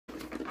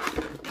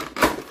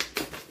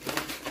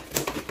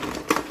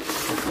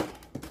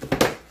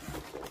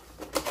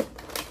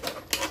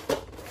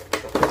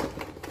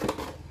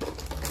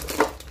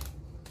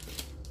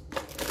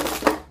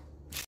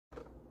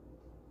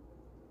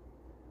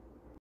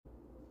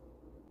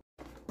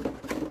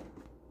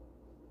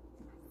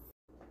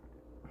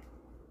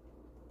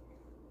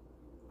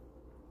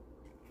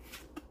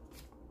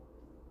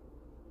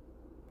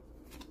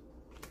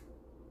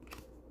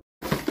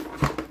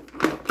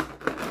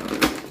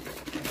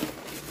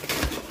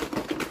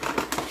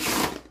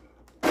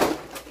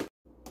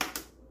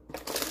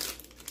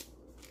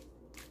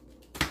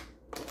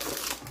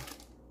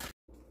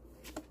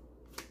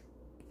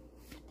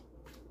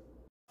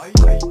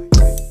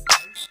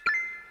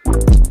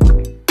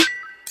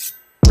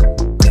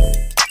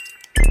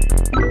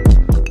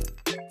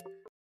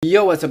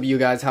Yo, what's up you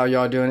guys? How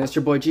y'all doing? It's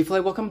your boy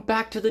GFly. Welcome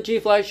back to the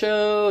GFly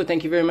show.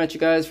 Thank you very much you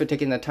guys for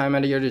taking the time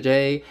out of your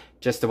day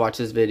just to watch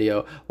this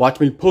video. Watch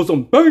me pull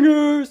some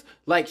bangers!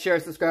 Like, share,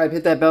 subscribe,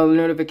 hit that bell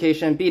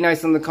notification, be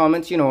nice in the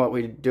comments, you know what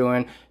we're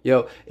doing.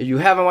 Yo, if you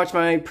haven't watched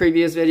my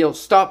previous video,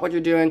 stop what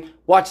you're doing,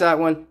 watch that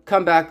one,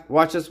 come back,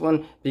 watch this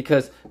one,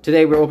 because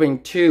today we're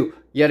opening two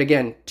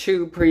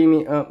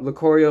premium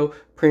Lucario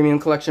premium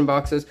collection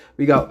boxes.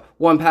 We got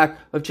one pack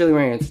of Chilling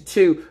Reigns,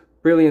 2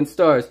 Brilliant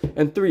Stars,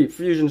 and 3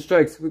 Fusion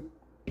Strikes.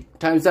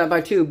 Times that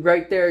by 2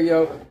 right there,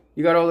 yo.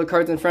 You got all the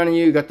cards in front of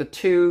you. You got the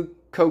 2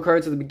 code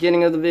cards at the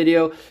beginning of the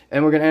video,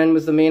 and we're gonna end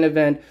with the main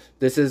event.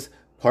 This is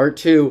part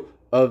 2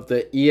 of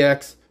the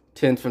EX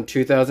tins from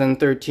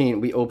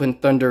 2013. We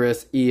opened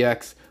Thunderous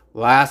EX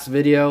last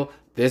video.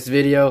 This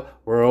video,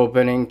 we're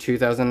opening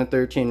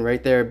 2013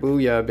 right there.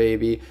 Booyah,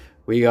 baby.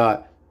 We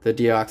got the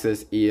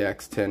Deoxys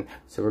EX tin.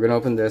 So we're gonna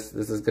open this.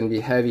 This is gonna be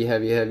heavy.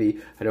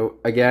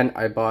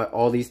 I bought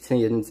all these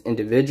tins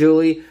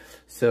individually,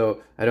 so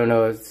I don't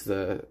know if it's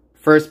the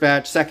first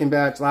batch, second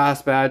batch,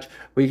 last batch.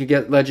 We could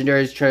get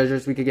legendary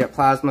treasures, we could get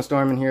Plasma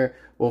Storm in here.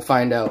 We'll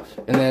find out.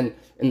 And then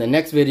in the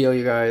next video,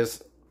 you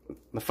guys,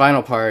 the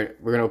final part,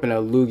 we're gonna open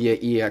a Lugia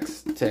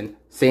EX tin.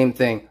 Same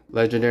thing,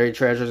 legendary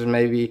treasures,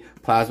 maybe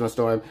Plasma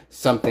Storm,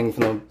 something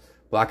from the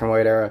black and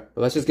white era.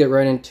 But let's just get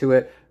right into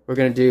it. We're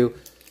gonna do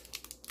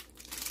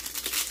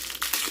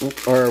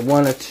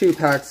one of 2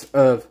 packs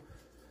of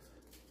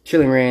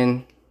Chilling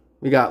Reign.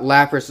 We got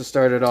Lapras to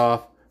start it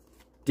off,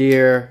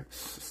 Deer,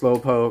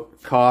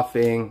 Slowpoke,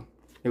 Coughing.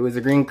 It was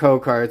a green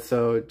code card,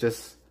 so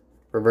just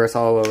reverse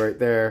holo right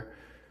there.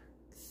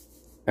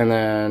 And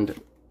then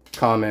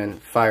common,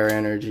 Fire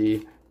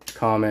Energy,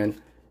 common,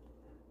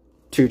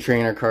 2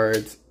 trainer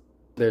cards.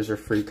 There's your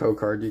free code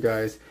card, you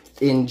guys.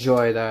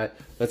 Enjoy that.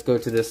 Let's go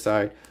to this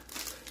side.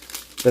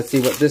 Let's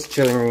see what this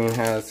Chilling Reign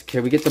has. Okay,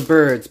 we get the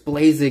birds,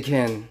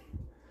 Blaziken.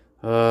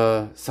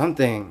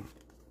 Something,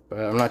 but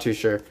I'm not too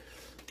sure.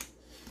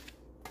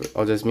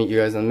 I'll just meet you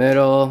guys in the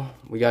middle.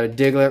 We got a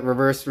Diglett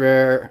reverse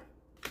rare,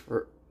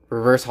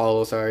 reverse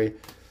holo, sorry.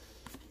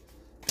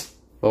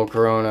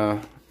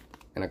 Volcarona,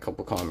 and a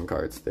couple common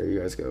cards. There you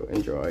guys go,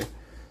 enjoy.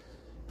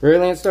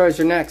 Brilliant Stars,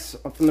 you're next,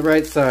 up from the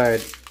right side.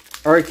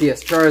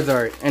 Arceus,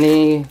 Charizard,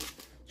 any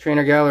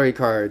trainer gallery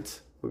cards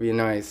would be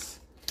nice.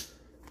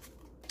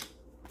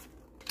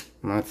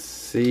 Let's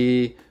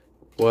see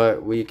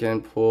what we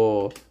can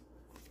pull.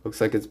 Looks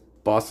like it's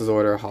Boss's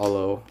Order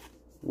holo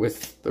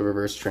with the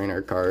reverse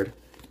trainer card.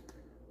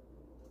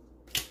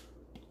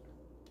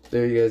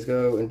 There you guys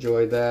go.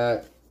 Enjoy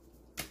that.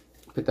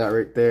 Put that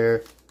right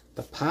there.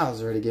 The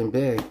pile's already getting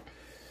big.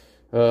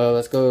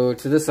 Let's go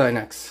to this side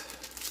next.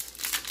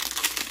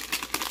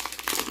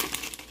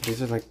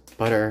 These are like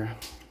butter.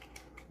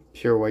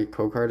 Pure white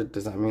code card.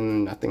 Does that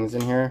mean nothing's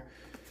in here?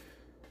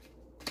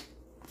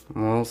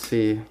 We'll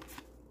see.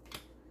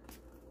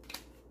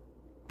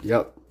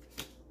 Yep.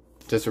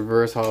 Just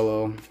reverse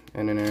holo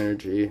and an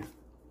energy.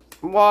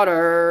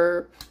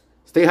 Water!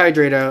 Stay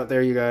hydrated out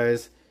there, you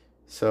guys.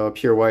 So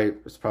pure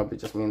white, which probably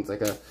just means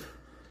like a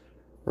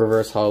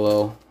reverse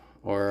holo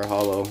or a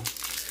holo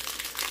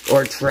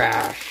or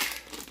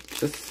trash.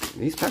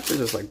 These packs are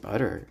just like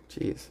butter.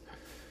 Jeez.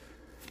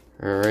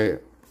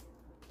 Alright.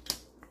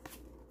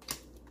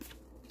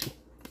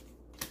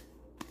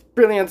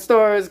 Brilliant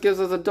Stars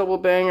gives us a double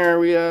banger.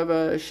 We have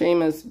a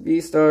Seamus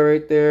V-Star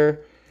right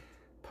there.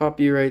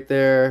 Poppy right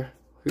there.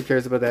 Who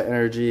cares about that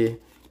energy?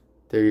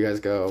 There you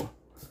guys go.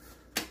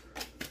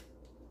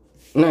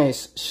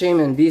 Nice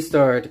Shaman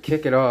V-Star to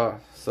kick it off.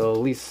 So at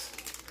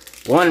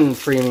least one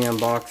premium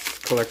box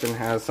collection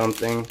has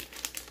something.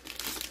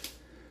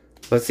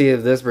 Let's see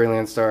if this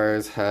Brilliant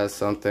Stars has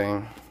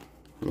something.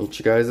 Meet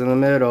you guys in the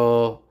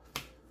middle.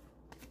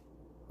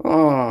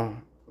 Oh,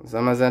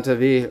 Zamazenta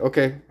V.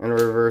 Okay, and a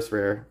reverse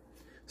rare.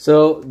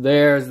 So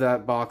there's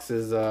that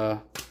box's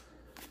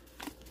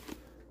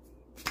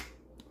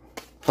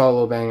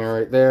holo banger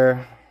right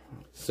there.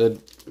 So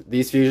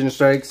these Fusion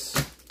Strikes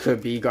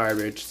could be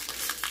garbage.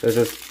 There's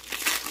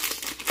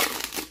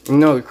just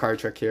no card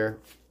trick here.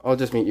 I'll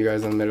just meet you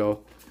guys in the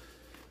middle.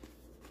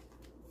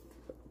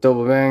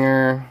 Double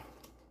banger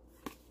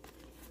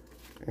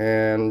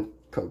and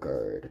code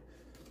card.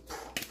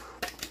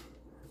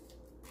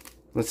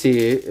 Let's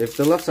see if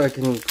the left side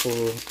can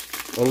pull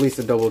at least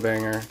a double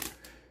banger.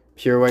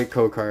 Pure white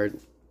code card.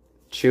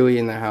 Chewy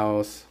in the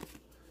house.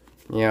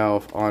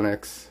 Meowth,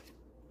 Onyx,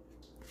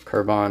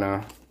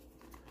 Carvana.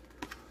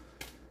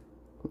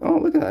 Oh,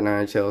 look at that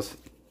Ninetales.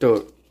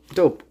 Dope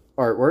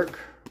artwork.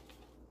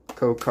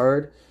 Code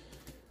card.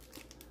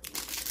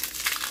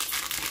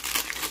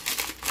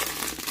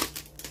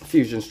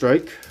 Fusion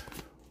Strike.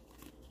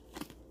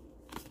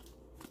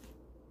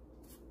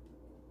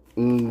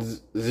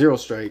 Zero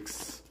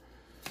Strikes.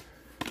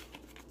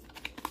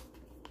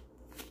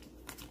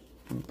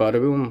 Bada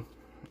boom.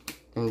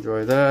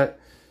 Enjoy that.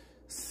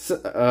 For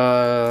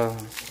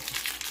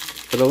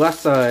the left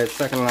side,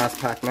 second last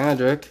pack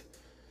magic.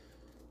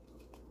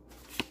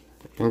 I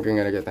think I'm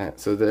gonna get that.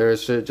 So there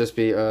should just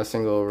be a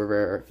single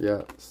rare.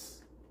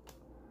 Yes.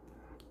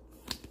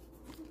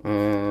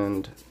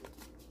 And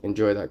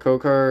enjoy that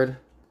code card.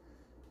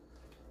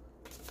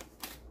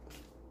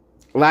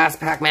 Last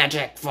pack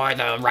magic for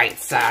the right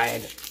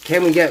side.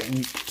 Can we get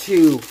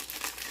 2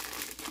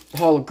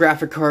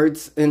 holographic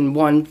cards in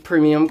 1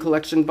 premium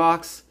collection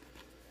box?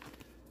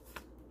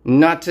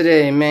 Not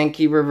today.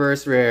 Mankey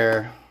reverse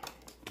rare.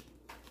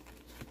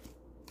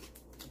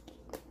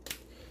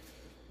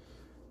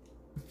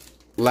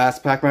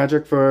 Last pack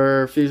magic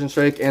for Fusion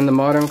Strike and the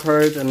modern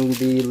cards and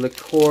the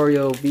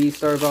Lucario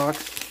V-Star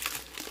box.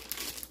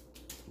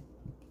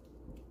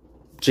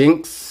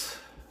 Jinx.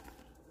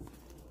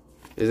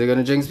 Is it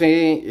gonna jinx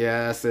me?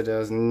 Yes, it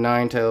does.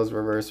 Ninetales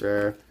reverse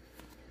rare.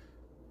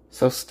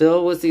 So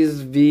still with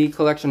these V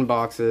collection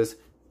boxes,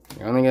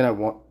 you're only gonna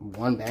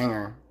one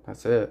banger.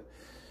 That's it.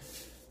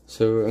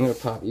 So I'm gonna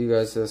pop you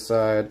guys to the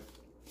side.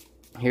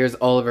 Here's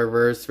all of our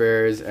reverse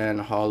rares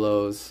and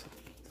holos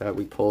that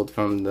we pulled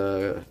from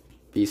the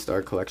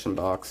V-Star collection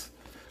box.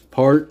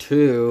 Part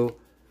 2.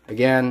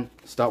 Again,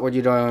 stop what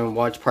you're doing.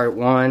 Watch part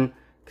 1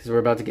 because we're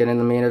about to get in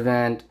the main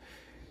event.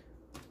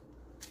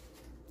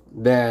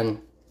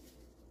 Then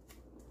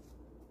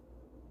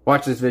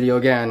watch this video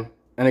again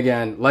and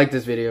again. Like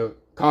this video.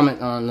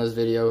 Comment on this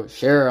video.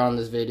 Share on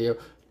this video.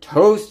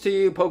 Toast to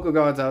you Poké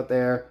Gods out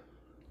there.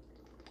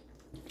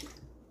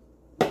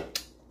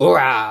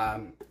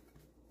 Hoorah!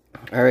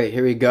 Alright,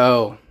 here we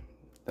go.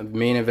 The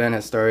main event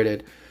has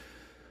started.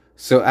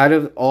 So out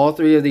of all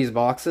 3 of these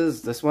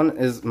boxes, this one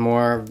is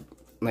more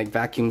like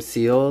vacuum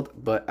sealed,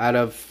 but out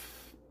of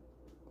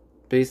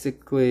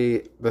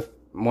basically the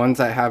ones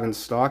I have in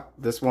stock,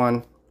 this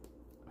one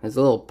has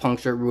a little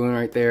puncture wound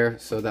right there,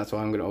 so that's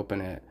why I'm going to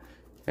open it.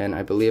 And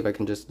I believe I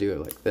can just do it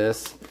like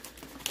this.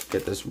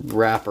 Get this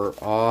wrapper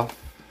off.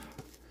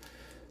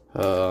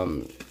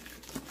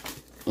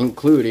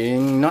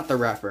 Including, not the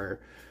wrapper.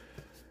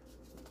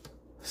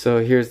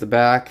 So here's the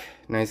back,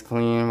 nice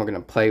clean. We're going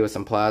to play with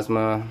some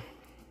plasma.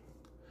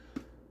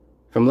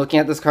 From looking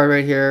at this card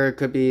right here, it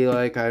could be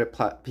like a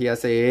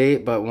PSA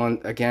 8, but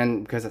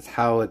again, because it's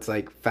how it's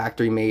like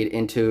factory made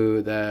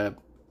into the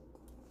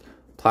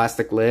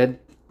plastic lid.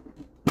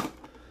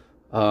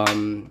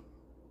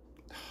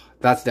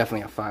 That's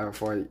definitely a 5 or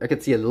 4. I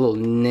could see a little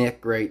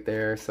nick right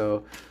there,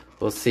 so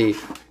we'll see.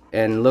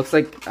 And looks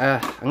like,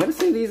 I'm going to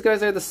say these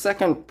guys are the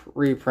second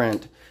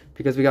reprint,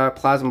 because we got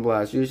Plasma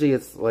Blast. Usually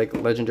it's like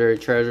Legendary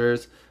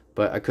Treasures,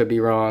 but I could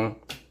be wrong.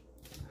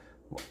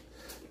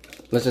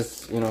 Let's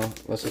just,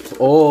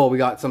 oh, we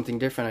got something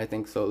different, I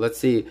think. So let's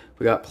see.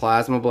 We got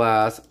Plasma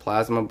Blast,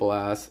 Plasma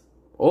Blast.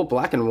 Oh,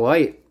 black and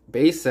white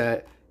base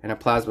set and a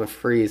Plasma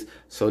Freeze.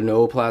 So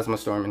no Plasma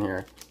Storm in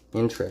here.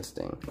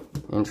 Interesting.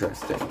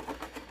 Interesting.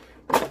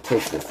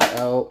 Take this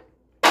out.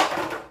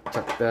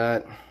 Chuck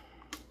that.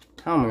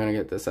 How am I going to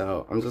get this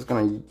out? I'm just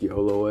going to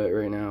YOLO it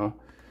right now.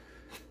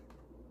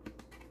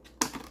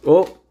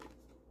 Oh.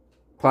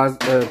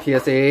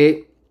 PSA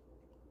 8.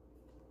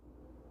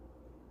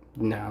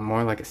 Nah,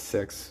 more like a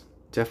 6.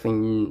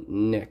 Definitely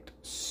nicked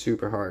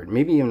super hard.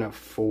 Maybe even a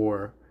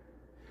 4.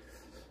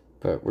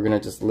 But we're going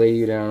to just lay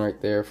you down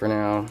right there for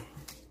now.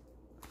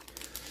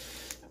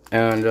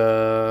 And,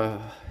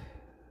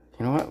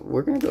 you know what?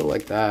 We're going to go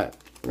like that.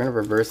 We're going to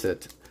reverse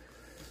it.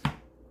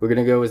 We're going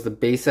to go as the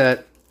base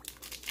set.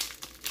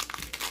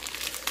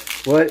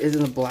 What is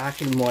in the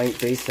black and white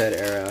base set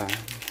era?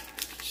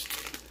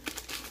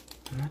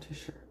 I'm not too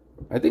sure.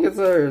 I think it's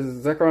a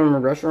Zekrom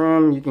or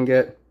Reshiram. You can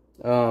get,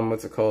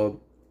 what's it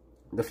called?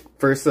 The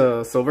first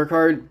silver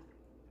card.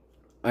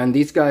 And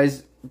these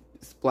guys,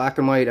 black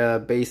and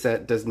white base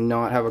set does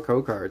not have a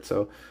code card.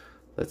 So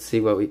let's see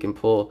what we can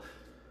pull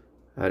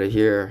out of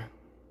here.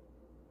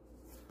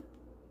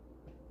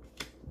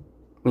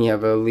 We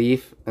have a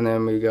leaf, and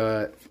then we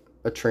got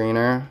a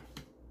trainer,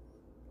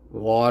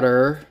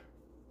 water,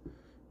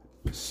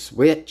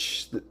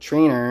 switch, the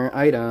trainer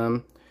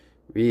item.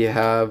 We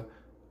have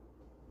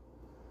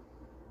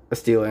a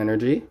steel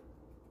energy,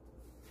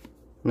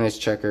 nice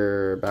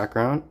checker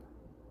background,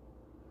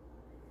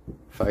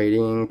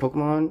 fighting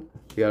Pokemon.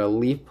 We got a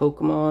leaf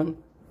Pokemon.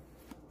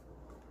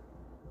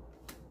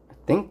 I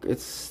think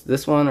it's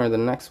this one or the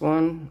next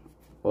one.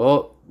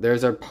 Well,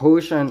 there's our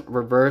potion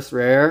reverse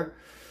rare.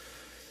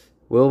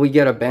 Will we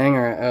get a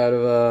banger out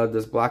of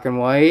this black and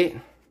white?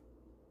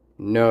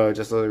 No,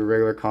 just a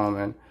regular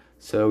common.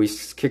 So we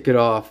kick it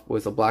off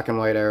with a black and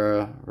white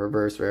era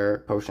reverse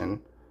rare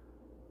potion.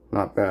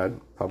 Not bad.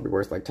 Probably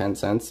worth like 10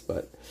 cents,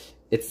 but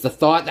it's the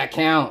thought that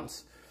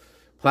counts.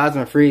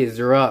 Plasma Freeze,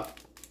 you're up.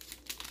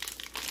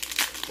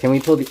 Can we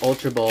pull the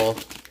Ultra Ball?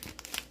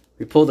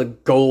 We pulled a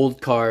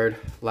gold card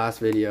last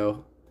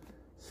video.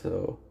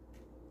 So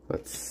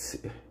let's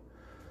see.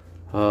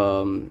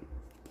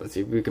 Let's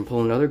see if we can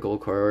pull another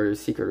gold card or a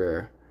secret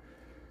rare.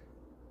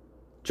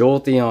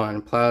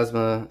 Jolteon,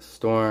 Plasma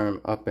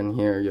Storm up in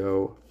here,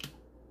 yo.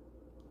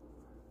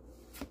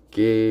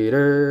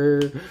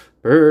 Gator,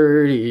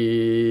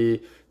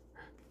 Birdie,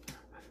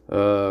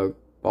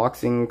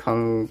 Boxing,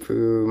 Kung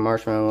Fu,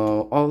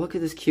 Marshmallow. Oh, look at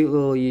this cute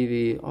little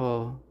Eevee.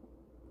 Oh,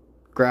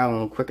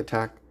 Growl, Quick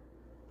Attack.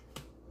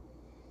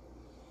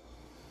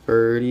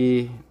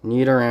 Birdie,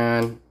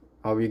 Nidoran,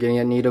 Are we getting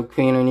a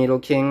Nidoqueen or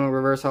Nidoking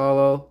reverse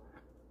holo?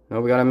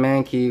 No, we got a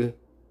Mankey.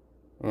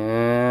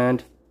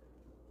 And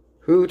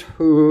Hoot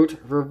Hoot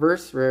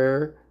reverse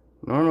rare.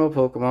 Normal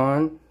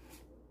Pokemon.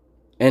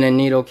 And a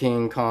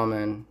Nidoking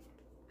common.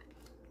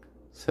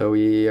 So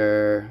we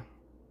are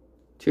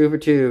 2 for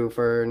 2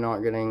 for not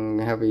getting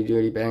heavy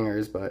duty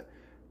bangers, but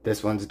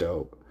this one's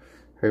dope.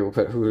 Here, we'll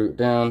put Hoot Hoot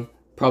down.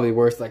 Probably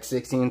worth like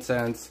 16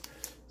 cents.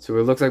 So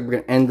it looks like we're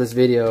gonna end this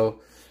video.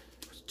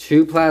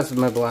 2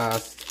 Plasma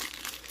Blasts.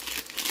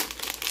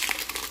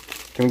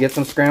 Can we get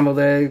some scrambled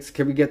eggs?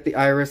 Can we get the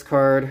Iris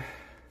card?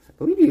 I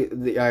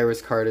believe the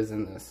Iris card is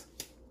in this.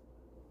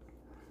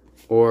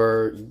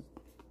 Or...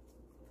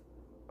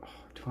 oh,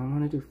 do I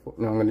want to do 4?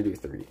 No, I'm going to do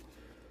 3.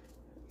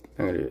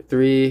 I'm going to do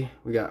 3.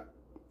 We got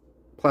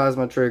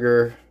Plasma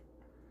Trigger.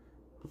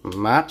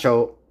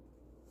 Macho.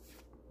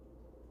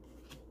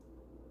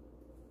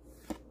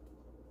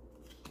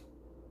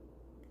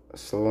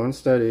 Slow and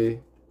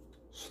steady.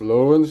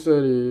 Slow and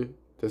steady.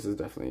 This is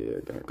definitely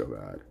going to go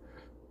bad.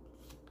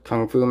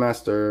 Kung Fu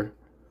Master.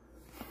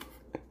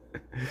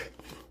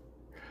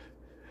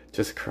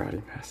 Just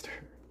Karate Master.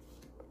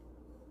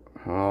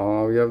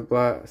 Oh, we have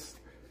Blast.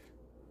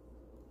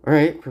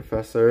 Alright,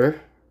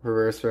 Professor.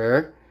 Reverse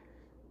rare.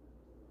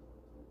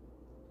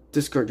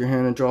 Discard your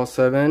hand and draw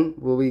 7.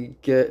 Will we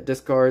get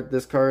discard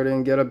this card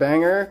and get a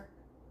banger?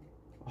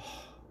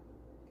 Oh.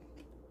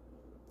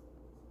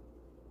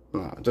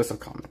 No, just a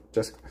comment.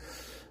 Just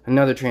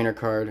another trainer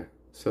card.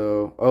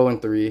 So 0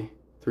 and 3.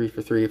 3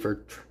 for 3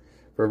 for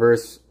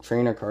reverse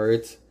trainer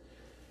cards.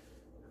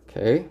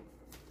 Okay.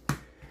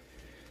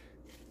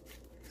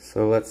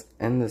 So let's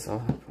end this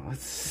off.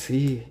 Let's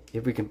see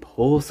if we can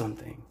pull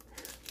something.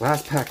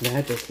 Last pack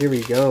magic. Here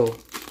we go.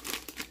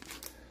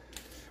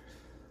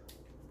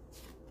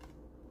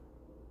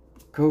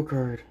 Go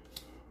card.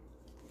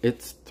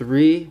 It's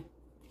 3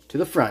 to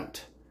the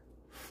front.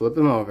 Flip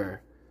them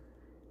over.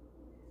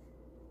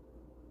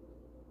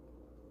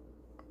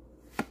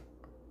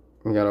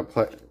 We got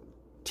a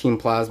Team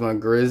Plasma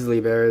Grizzly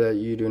Bear that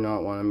you do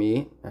not want to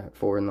meet at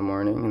 4 in the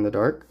morning in the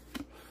dark.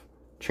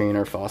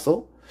 Trainer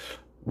Fossil.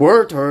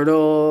 War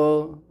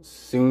Turtle.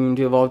 Soon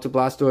to evolve to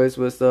Blastoise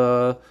with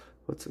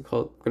what's it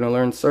called? Gonna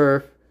learn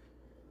Surf.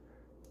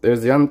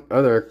 There's the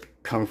other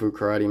Kung Fu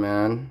Karate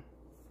Man.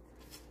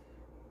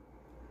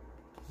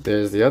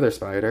 There's the other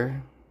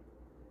spider.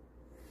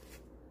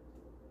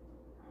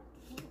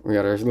 We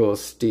got our little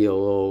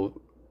steel,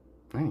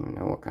 I don't even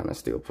know what kind of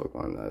steel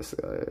Pokemon this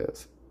guy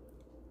is.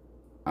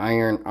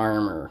 Iron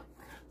Armor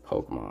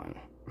Pokemon.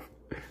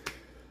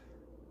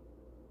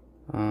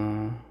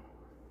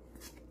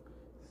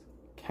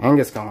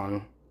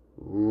 Kangaskhan.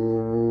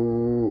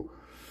 Ooh.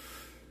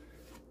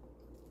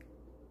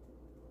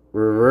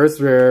 Reverse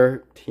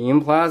rare.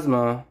 Team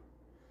Plasma.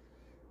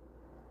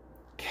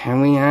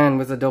 Can we end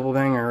with a double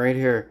banger right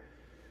here?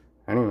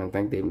 I don't even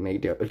think they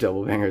made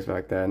double bangers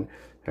back then.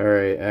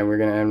 Alright, and we're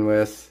gonna end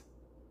with...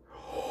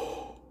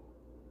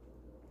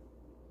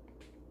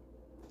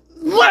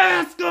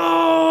 let's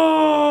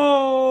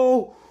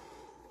go!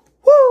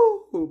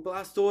 Woo!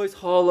 Blastoise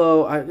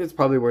Holo. It's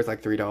probably worth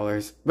like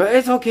 $3. But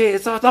it's okay,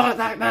 it's not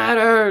that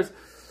matters!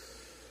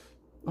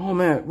 Oh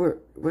man,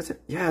 was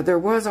it? Yeah, there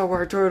was a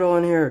War Turtle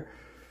in here.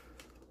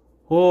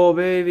 Oh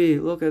baby,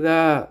 look at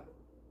that.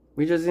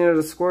 We just needed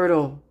a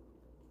Squirtle.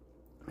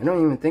 I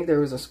don't even think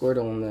there was a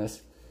Squirtle in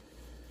this.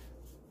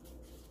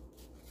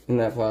 In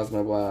that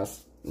Plasma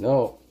Blast.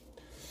 No.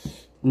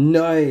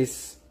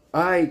 Nice.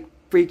 I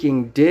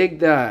freaking dig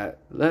that.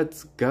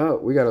 Let's go.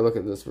 We gotta look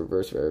at this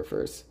reverse rare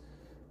first.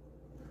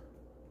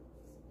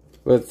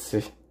 Let's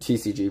see.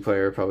 TCG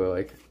player, probably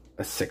like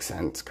a 6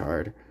 cents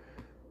card.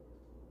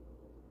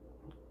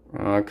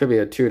 It could be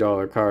a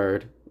 $2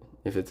 card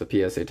if it's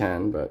a PSA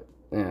 10, but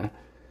yeah.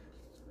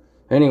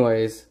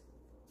 Anyways.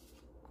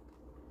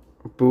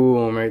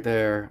 Boom, right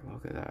there.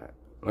 Look at that.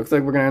 Looks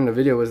like we're gonna end the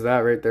video with that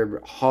right there.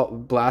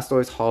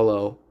 Blastoise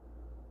Holo.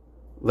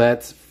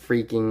 Let's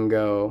freaking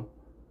go.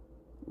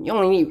 You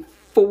only need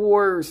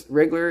 4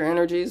 regular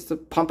energies to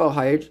pump out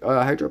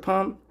Hydro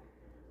Pump.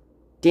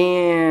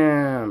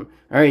 Damn.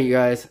 Alright, you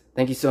guys.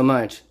 Thank you so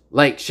much.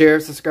 Like, share,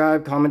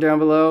 subscribe, comment down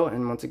below.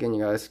 And once again,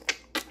 you guys,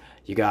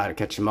 you gotta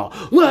catch them all.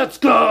 Let's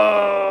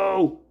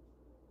go!